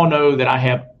 You all know that I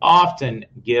have often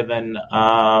given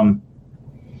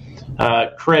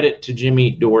credit to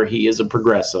Jimmy Dore. He is a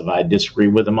progressive. I disagree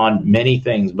with him on many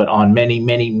things, but on many,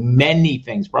 many, many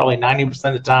things, probably 90%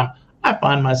 of the time, I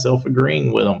find myself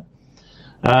agreeing with him.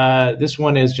 This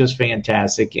one is just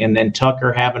fantastic. And then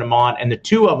Tucker having him on, and the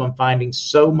two of them finding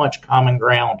so much common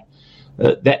ground.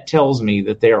 That tells me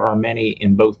that there are many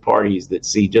in both parties that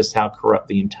see just how corrupt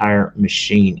the entire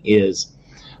machine is.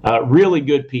 Really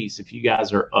good piece if you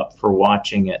guys are up for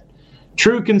watching it.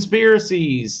 True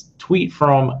Conspiracies tweet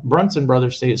from Brunson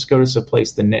Brothers say SCOTUS have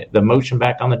placed the motion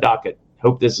back on the docket.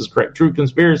 Hope this is correct. True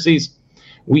Conspiracies,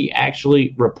 we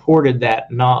actually reported that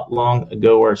not long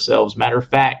ago ourselves. Matter of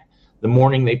fact, the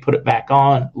morning they put it back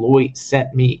on, Lloyd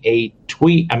sent me a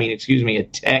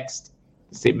text.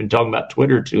 They've been talking about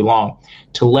Twitter too long,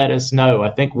 to let us know.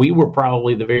 I think we were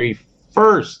probably the very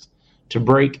first to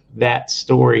break that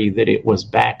story that it was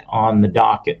back on the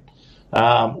docket,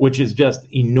 which is just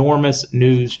enormous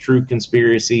news. True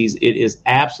Conspiracies. It is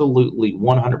absolutely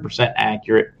 100%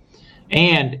 accurate.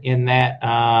 And in that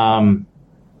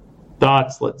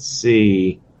thoughts, let's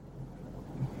see.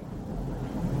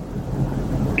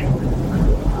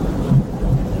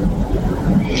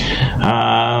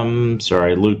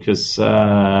 Sorry, Lucas.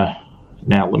 Now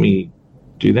let me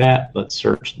do that. Let's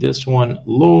search this one.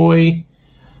 Loy.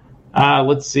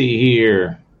 Let's see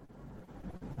here.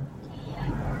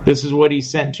 This is what he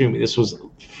sent to me. This was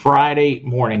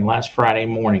last Friday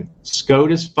morning.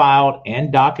 SCOTUS filed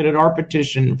and docketed our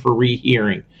petition for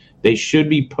rehearing. They should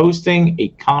be posting a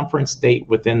conference date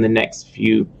within the next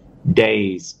few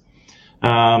days.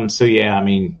 So, yeah, I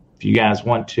mean, if you guys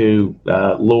want to,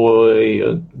 Loy,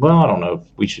 I don't know if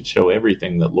we should show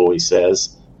everything that Loy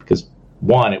says, because,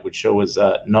 one, it would show his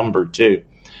number, too.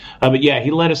 But, yeah,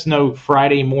 he let us know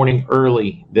Friday morning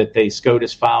early that they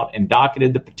SCOTUS filed and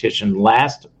docketed the petition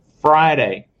last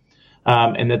Friday,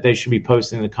 and that they should be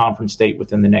posting the conference date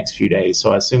within the next few days.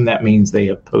 So I assume that means they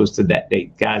have posted that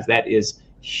date. Guys, that is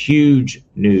huge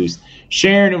news.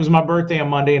 Sharon, it was my birthday on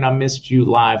Monday, and I missed you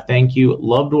live. Thank you.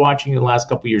 Loved watching you the last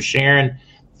couple of years. Sharon,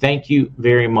 thank you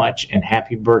very much, and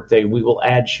happy birthday. We will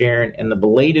add Sharon and the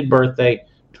belated birthday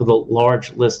to the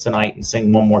large list tonight and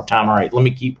sing one more time. All right, let me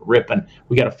keep ripping.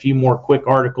 We got a few more quick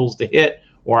articles to hit,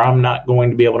 or I'm not going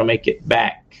to be able to make it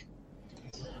back.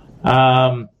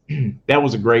 That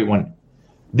was a great one.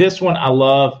 This one I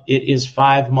love. It is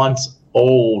 5 months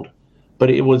old, but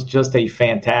it was just a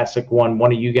fantastic one.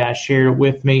 One of you guys shared it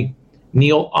with me.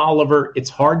 Neil Oliver, it's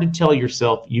hard to tell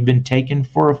yourself you've been taken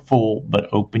for a fool, but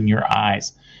open your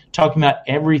eyes. Talking about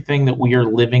everything that we are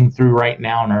living through right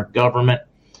now in our government.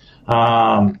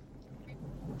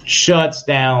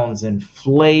 Shutdowns,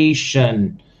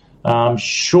 inflation,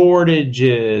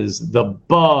 shortages, the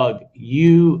bug,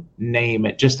 you name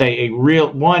it. Just a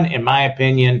real one, in my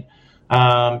opinion,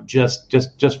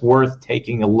 just worth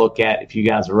taking a look at if you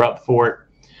guys are up for it.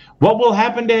 What will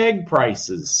happen to egg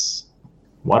prices?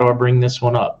 Why do I bring this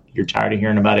one up? You're tired of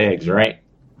hearing about eggs, right?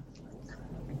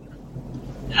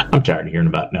 I'm tired of hearing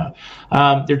about no.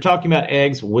 They're talking about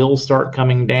eggs will start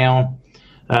coming down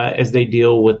as they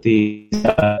deal with the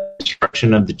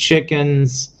destruction of the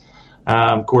chickens.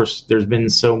 Of course, there's been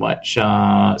so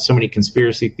many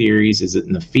conspiracy theories. Is it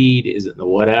in the feed? Is it in the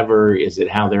whatever? Is it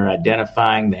how they're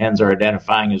identifying? The hens are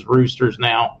identifying as roosters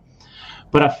now.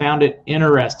 But I found it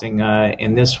interesting.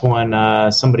 In this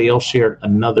one, somebody else shared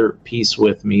another piece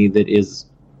with me that is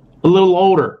a little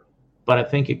older, but I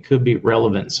think it could be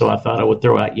relevant. So I thought I would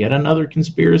throw out yet another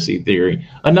conspiracy theory,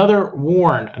 another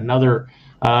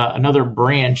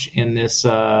branch in this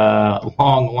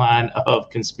long line of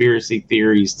conspiracy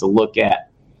theories to look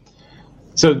at.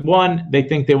 So one, they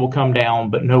think they will come down,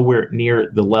 but nowhere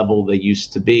near the level they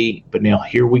used to be. But now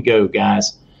here we go,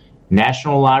 guys.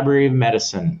 National Library of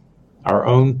Medicine, our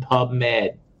own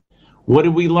PubMed. What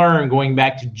did we learn going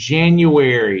back to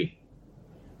January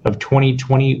of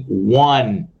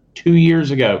 2021, 2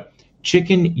 years ago?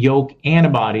 Chicken yolk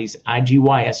antibodies,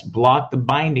 IgYs, block the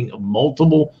binding of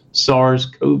multiple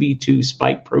SARS-CoV-2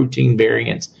 spike protein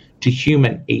variants to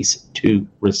human ACE2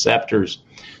 receptors.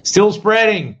 Still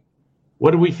spreading.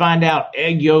 What did we find out?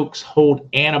 Egg yolks hold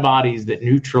antibodies that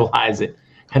neutralize it.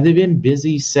 Have they been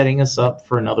busy setting us up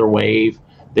for another wave?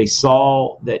 They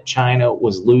saw that China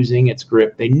was losing its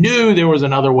grip. They knew there was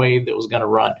another wave that was going to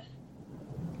run.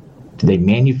 Did they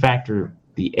manufacture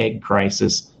the egg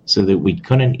crisis so that we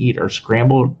couldn't eat our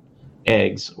scrambled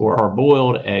eggs or our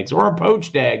boiled eggs or our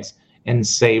poached eggs and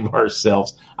save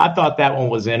ourselves? I thought that one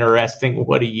was interesting.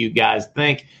 What do you guys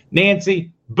think?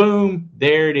 Nancy, boom,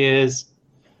 there it is.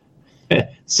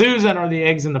 Susan, are the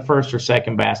eggs in the first or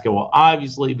second basket? Well,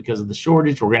 obviously, because of the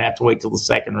shortage, we're going to have to wait till the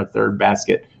second or third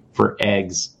basket for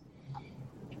eggs.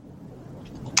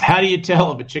 How do you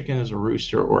tell if a chicken is a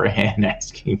rooster or a hen?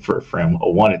 Asking for a friend.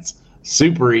 Well, one, it's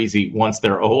super easy once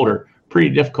they're older. Pretty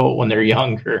difficult when they're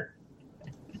younger.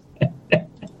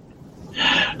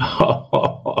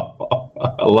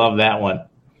 I love that one.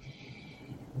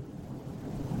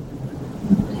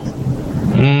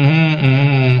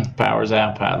 Power's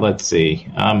out. Let's see.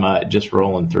 I'm just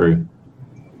rolling through.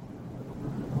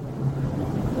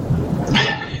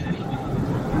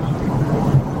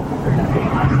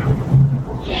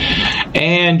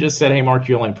 And just said, hey, Mark,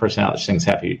 you're the only person out that sings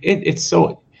happy. It's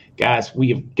so, guys, we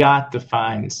have got to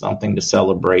find something to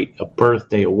celebrate. A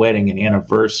birthday, a wedding, an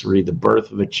anniversary, the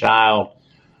birth of a child.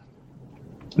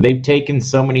 They've taken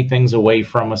so many things away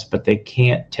from us, but they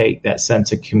can't take that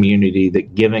sense of community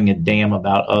that giving a damn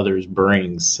about others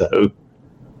brings. So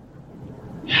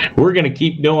we're going to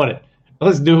keep doing it.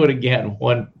 Let's do it again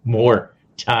one more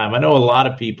time. I know a lot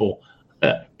of people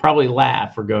probably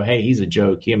laugh or go, hey, he's a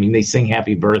joke. I mean, they sing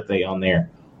happy birthday on there.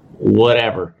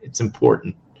 Whatever. It's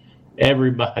important.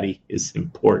 Everybody is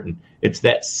important. It's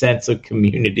that sense of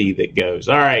community that goes.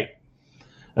 All right.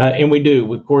 And we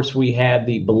do. Of course, we had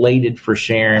the belated for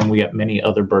Sharon. We got many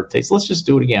other birthdays. Let's just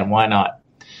do it again. Why not?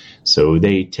 So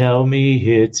they tell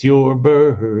me it's your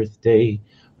birthday.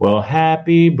 Well,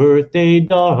 happy birthday,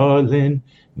 darling.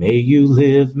 May you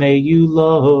live, may you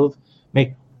love.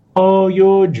 May all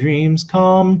your dreams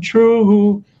come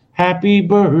true. Happy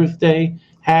birthday,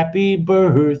 happy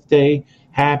birthday,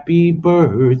 happy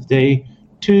birthday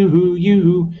to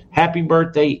you. Happy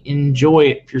birthday. Enjoy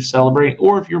it if you're celebrating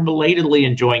or if you're belatedly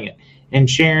enjoying it. And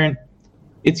Sharon,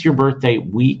 it's your birthday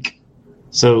week,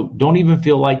 so don't even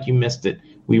feel like you missed it.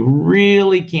 We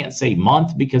really can't say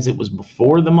month because it was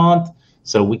before the month,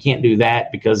 so we can't do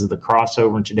that because of the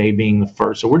crossover and today being the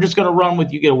first. So we're just going to run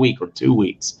with you get a week or 2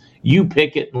 weeks. You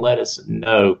pick it and let us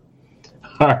know.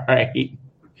 All right.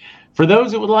 For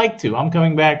those that would like to, I'm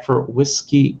coming back for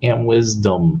Whiskey and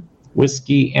Wisdom.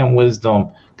 Whiskey and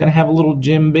Wisdom. Going to have a little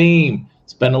Jim Beam.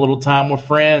 Spend a little time with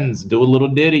friends. Do a little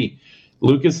ditty.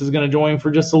 Lucas is going to join for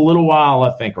just a little while,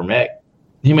 I think, or Mick.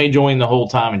 He may join the whole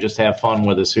time and just have fun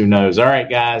with us. Who knows? All right,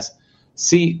 guys.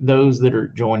 See those that are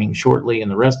joining shortly. And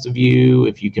the rest of you,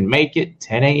 if you can make it,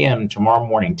 10 a.m. tomorrow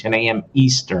morning, 10 a.m.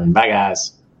 Eastern. Bye,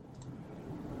 guys.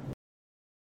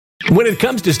 When it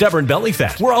comes to stubborn belly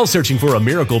fat, we're all searching for a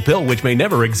miracle pill which may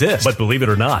never exist. But believe it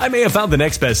or not, I may have found the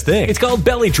next best thing. It's called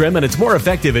Belly Trim, and it's more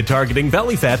effective at targeting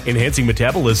belly fat, enhancing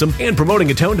metabolism, and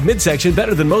promoting a toned midsection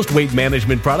better than most weight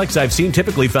management products I've seen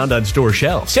typically found on store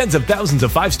shelves. Tens of thousands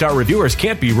of 5-star reviewers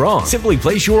can't be wrong. Simply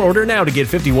place your order now to get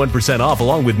 51% off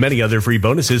along with many other free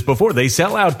bonuses before they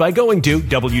sell out by going to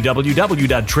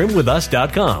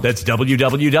www.trimwithus.com. That's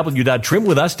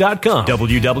www.trimwithus.com.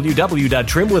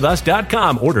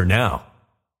 www.trimwithus.com. Order now.